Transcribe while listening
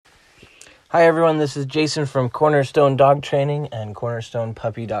Hi everyone, this is Jason from Cornerstone Dog Training and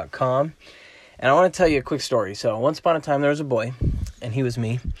CornerstonePuppy.com. And I want to tell you a quick story. So once upon a time there was a boy, and he was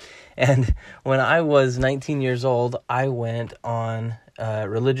me. And when I was 19 years old, I went on a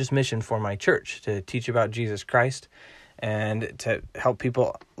religious mission for my church to teach about Jesus Christ and to help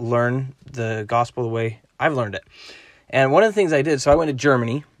people learn the gospel the way I've learned it. And one of the things I did, so I went to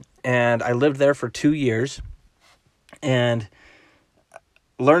Germany, and I lived there for 2 years, and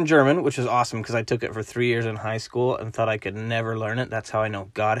learned German, which was awesome because I took it for 3 years in high school and thought I could never learn it. That's how I know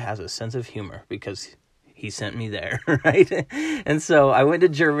God has a sense of humor, because he sent me there, right? And so I went to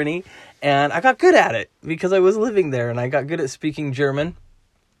Germany and I got good at it because I was living there, and I got good at speaking German.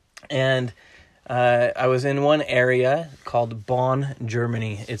 And I was in one area called Bonn,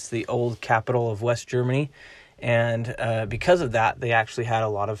 Germany. It's the old capital of West Germany. And because of that, they actually had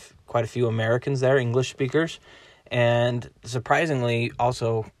quite a few Americans there, English speakers. And surprisingly,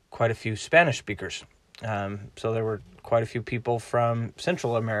 also quite a few Spanish speakers. So there were quite a few people from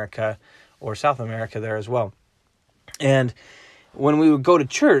Central America or South America there as well. And when we would go to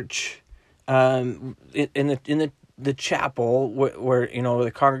church, in the chapel where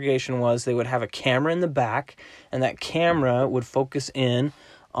the congregation was, they would have a camera in the back, and that camera would focus in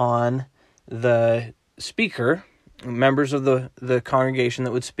on the speaker, members of the congregation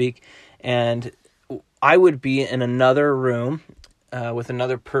that would speak, and I would be in another room with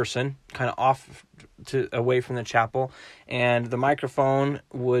another person, kind of away from the chapel, and the microphone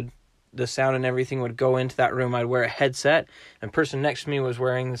the sound and everything would go into that room. I'd wear a headset, and the person next to me was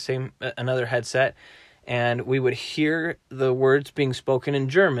wearing another headset, and we would hear the words being spoken in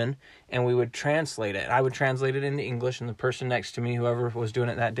German, and we would translate it. I would translate it into English, and the person next to me, whoever was doing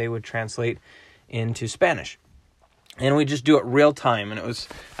it that day, would translate into Spanish. And we just do it real time. And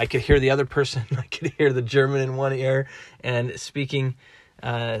I could hear the other person, I could hear the German in one ear and speaking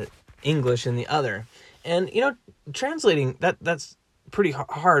English in the other. And, translating, that's pretty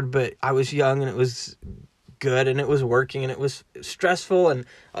hard, but I was young and it was good and it was working and it was stressful. And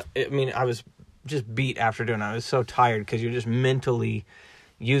I was just beat after doing it. I was so tired because you're just mentally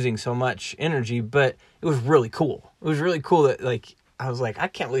using so much energy, but it was really cool. It was really cool that I was like, I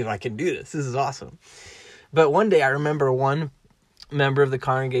can't believe I can do this. This is awesome. But one day I remember one member of the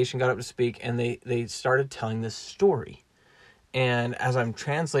congregation got up to speak, and they started telling this story. And as I'm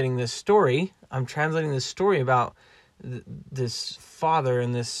translating this story about this father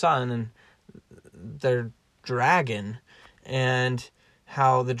and this son and their dragon, and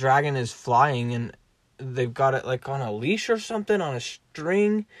how the dragon is flying, and they've got it on a leash or something, on a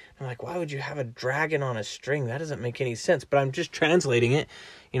string. I'm like, why would you have a dragon on a string? That doesn't make any sense. But I'm just translating it,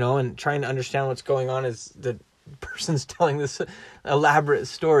 and trying to understand what's going on as the person's telling this elaborate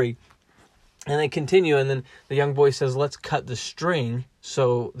story. And they continue, and then the young boy says, let's cut the string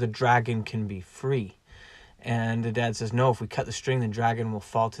so the dragon can be free. And the dad says, no, if we cut the string, the dragon will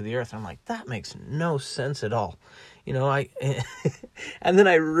fall to the earth. And I'm like, that makes no sense at all. And then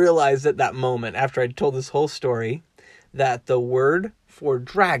I realized at that moment, after I told this whole story, that the word for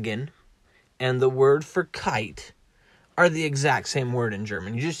dragon and the word for kite are the exact same word in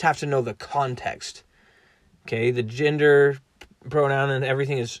German. You just have to know the context. Okay, the gender pronoun and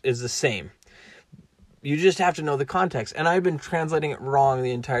everything is the same. You just have to know the context. And I've been translating it wrong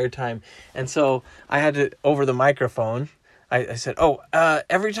the entire time. And so I had to, over the microphone, I said,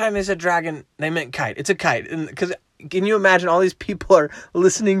 every time they said dragon, they meant kite. It's a kite. And because can you imagine all these people are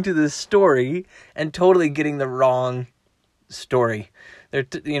listening to this story and totally getting the wrong story? They're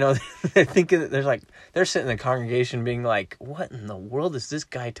they're thinking that they're sitting in the congregation being like, what in the world is this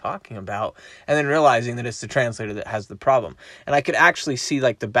guy talking about? And then realizing that it's the translator that has the problem. And I could actually see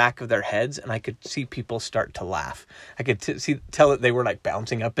the back of their heads, and I could see people start to laugh. I could tell that they were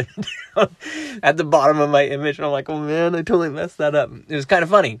bouncing up and down at the bottom of my image. And I'm like, oh man, I totally messed that up. It was kind of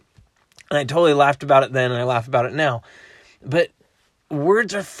funny. And I totally laughed about it then, and I laugh about it now. But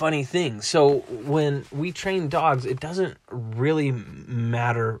words are funny things. So when we train dogs, it doesn't really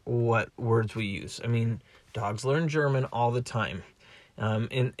matter what words we use. I mean, dogs learn German all the time.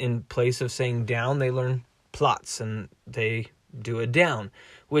 In place of saying down, they learn Platz, and they do a down,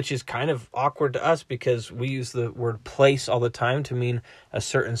 which is kind of awkward to us because we use the word place all the time to mean a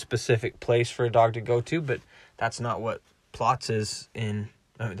certain specific place for a dog to go to, but that's not what Platz is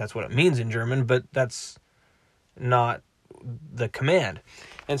that's what it means in German, but that's not the command.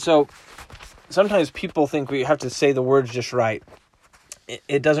 And so sometimes people think we have to say the words just right.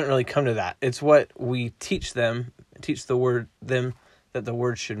 It doesn't really come to that. It's what we teach them that the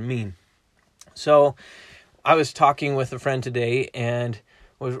word should mean. So I was talking with a friend today, and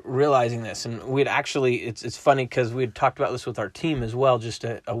was realizing this, and we'd actually, it's funny because we'd talked about this with our team as well just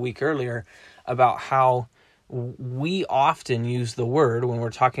a week earlier about how we often use the word when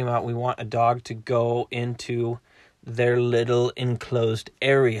we're talking about we want a dog to go into their little enclosed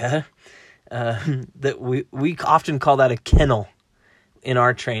area, that we often call that a kennel in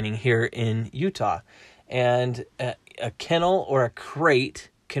our training here in Utah. And a kennel or a crate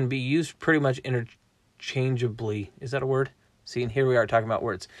can be used pretty much interchangeably. Is that a word? See, and here we are talking about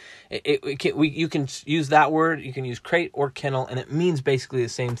words. You can use that word, you can use crate or kennel, and it means basically the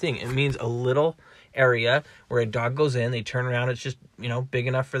same thing. It means a little area where a dog goes in, they turn around, it's just, big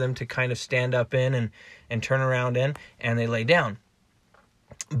enough for them to kind of stand up in and turn around in, and they lay down.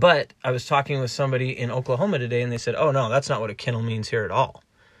 But I was talking with somebody in Oklahoma today, and they said, oh no, that's not what a kennel means here at all.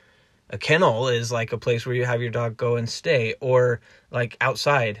 A kennel is like a place where you have your dog go and stay, or like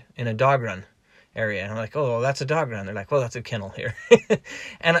outside in a dog run area. And I'm like, oh, well, that's a dog run. They're like, well, that's a kennel here.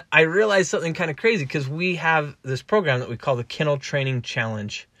 And I realized something kind of crazy, because we have this program that we call the Kennel Training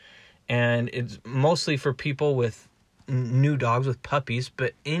Challenge. And it's mostly for people with new dogs, with puppies,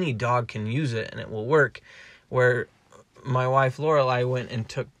 but any dog can use it and it will work. Where my wife Lorelai went and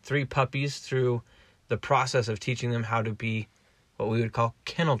took 3 puppies through the process of teaching them how to be what we would call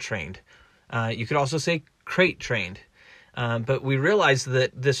kennel trained. You could also say crate trained. But we realized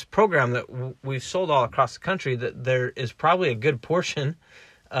that this program that we've sold all across the country, that there is probably a good portion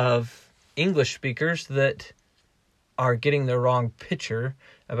of English speakers that are getting the wrong picture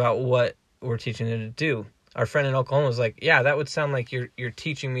about what we're teaching them to do. Our friend in Oklahoma was like, yeah, that would sound like you're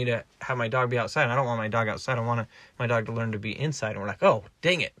teaching me to have my dog be outside. I don't want my dog outside. I want my dog to learn to be inside. And we're like, oh,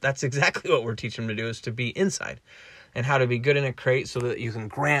 dang it. That's exactly what we're teaching them to do, is to be inside. And how to be good in a crate so that you can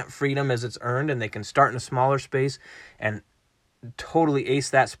grant freedom as it's earned, and they can start in a smaller space and totally ace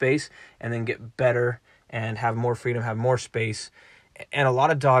that space, and then get better and have more freedom, have more space. And a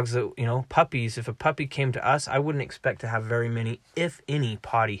lot of dogs that, puppies, if a puppy came to us, I wouldn't expect to have very many, if any,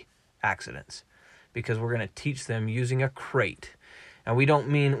 potty accidents, because we're going to teach them using a crate. And we don't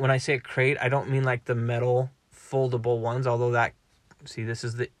mean, when I say a crate, I don't mean like the metal foldable ones, although that, see, this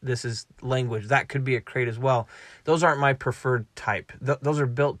is language. That could be a crate as well. Those aren't my preferred type. Those are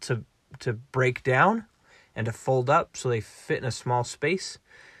built to break down and to fold up so they fit in a small space.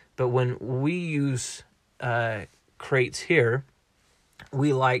 But when we use crates here,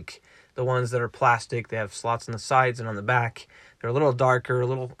 we like the ones that are plastic. They have slots on the sides and on the back. They're a little darker, a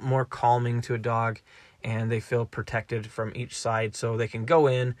little more calming to a dog, and they feel protected from each side, so they can go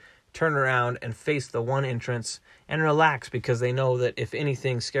in, turn around, and face the one entrance and relax, because they know that if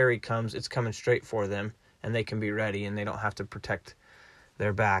anything scary comes, it's coming straight for them, and they can be ready, and they don't have to protect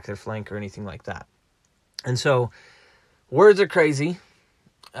their back, their flank, or anything like that. And so, words are crazy.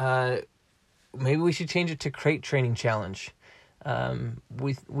 Maybe we should change it to Crate Training Challenge.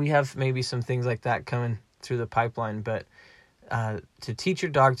 We have maybe some things like that coming through the pipeline, but to teach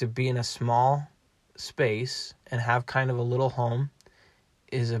your dog to be in a small space and have kind of a little home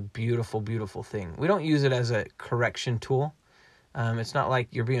is a beautiful, beautiful thing. We don't use it as a correction tool. It's not like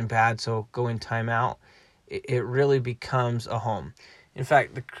you're being bad, so go in timeout. It really becomes a home. In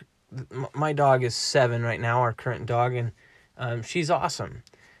fact, my dog is 7 right now, our current dog, and she's awesome.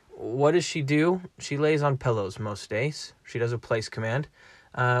 What does she do? She lays on pillows most days. She does a place command.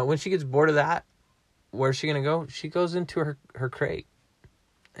 When she gets bored of that, where's she going to go? She goes into her crate.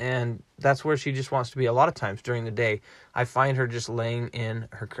 And that's where she just wants to be. A lot of times during the day, I find her just laying in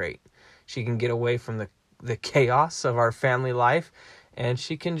her crate. She can get away from the chaos of our family life, and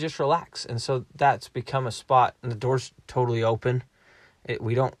she can just relax. And so that's become a spot, and the door's totally open.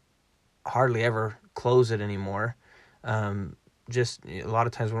 We don't hardly ever close it anymore. Just a lot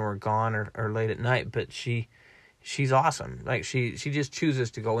of times when we're gone or late at night, but she's awesome. Like she just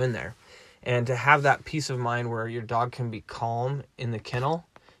chooses to go in there. And to have that peace of mind where your dog can be calm in the kennel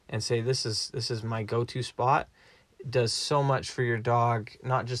and say, this is my go-to spot, does so much for your dog,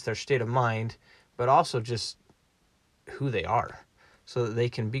 not just their state of mind, but also just who they are, so that they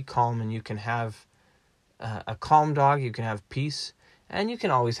can be calm, and you can have a calm dog, you can have peace, and you can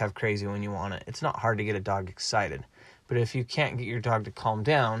always have crazy when you want it. It's not hard to get a dog excited. But if you can't get your dog to calm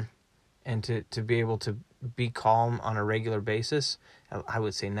down and to be able to be calm on a regular basis, I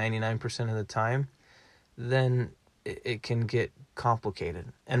would say 99% of the time, then it can get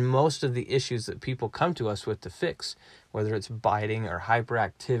complicated. And most of the issues that people come to us with to fix, whether it's biting or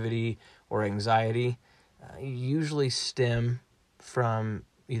hyperactivity or anxiety, usually stem from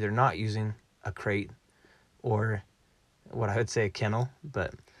either not using a crate or what I would say a kennel,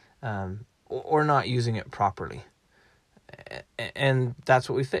 but or not using it properly. And that's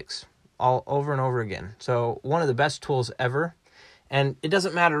what we fix all over and over again. So one of the best tools ever, And it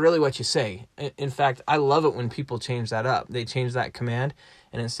doesn't matter really what you say. In fact, I love it when people change that up. They change that command,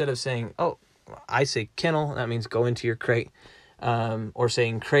 and instead of saying, oh, I say kennel, that means go into your crate, or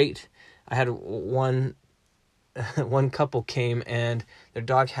saying crate. I had one couple came and their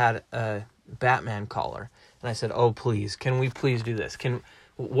dog had a Batman collar, and I said, oh, please, can we please do this?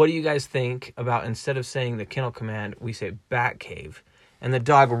 What do you guys think about, instead of saying the kennel command, we say bat cave, and the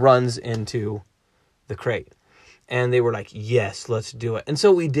dog runs into the crate? And they were like, yes, let's do it. And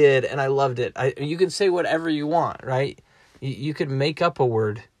so we did, and I loved it. You can say whatever you want, right? You could make up a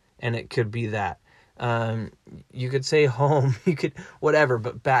word, and it could be that. You could say home, you could, whatever,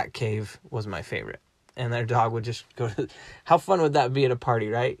 but bat cave was my favorite. And their dog would just go to, how fun would that be at a party,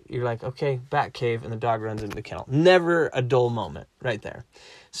 right? You're like, okay, bat cave, and the dog runs into the kennel. Never a dull moment right there.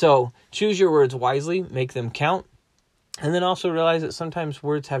 So choose your words wisely, make them count, and then also realize that sometimes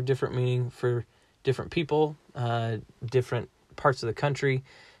words have different meaning for different people, different parts of the country,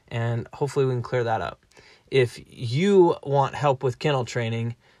 and hopefully we can clear that up. If you want help with kennel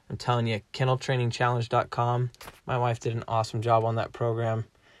training, I'm telling you, kenneltrainingchallenge.com. My wife did an awesome job on that program,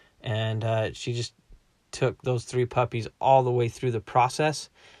 and she just took those 3 puppies all the way through the process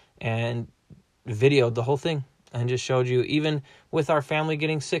and videoed the whole thing and just showed you, even with our family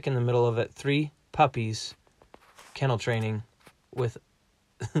getting sick in the middle of it, 3 puppies, kennel training with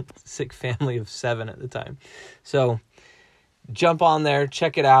sick family of 7 at the time. So jump on there,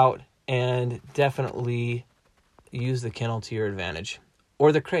 check it out, and definitely use the kennel to your advantage,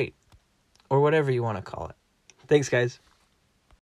 or the crate, or whatever you want to call it. Thanks, guys.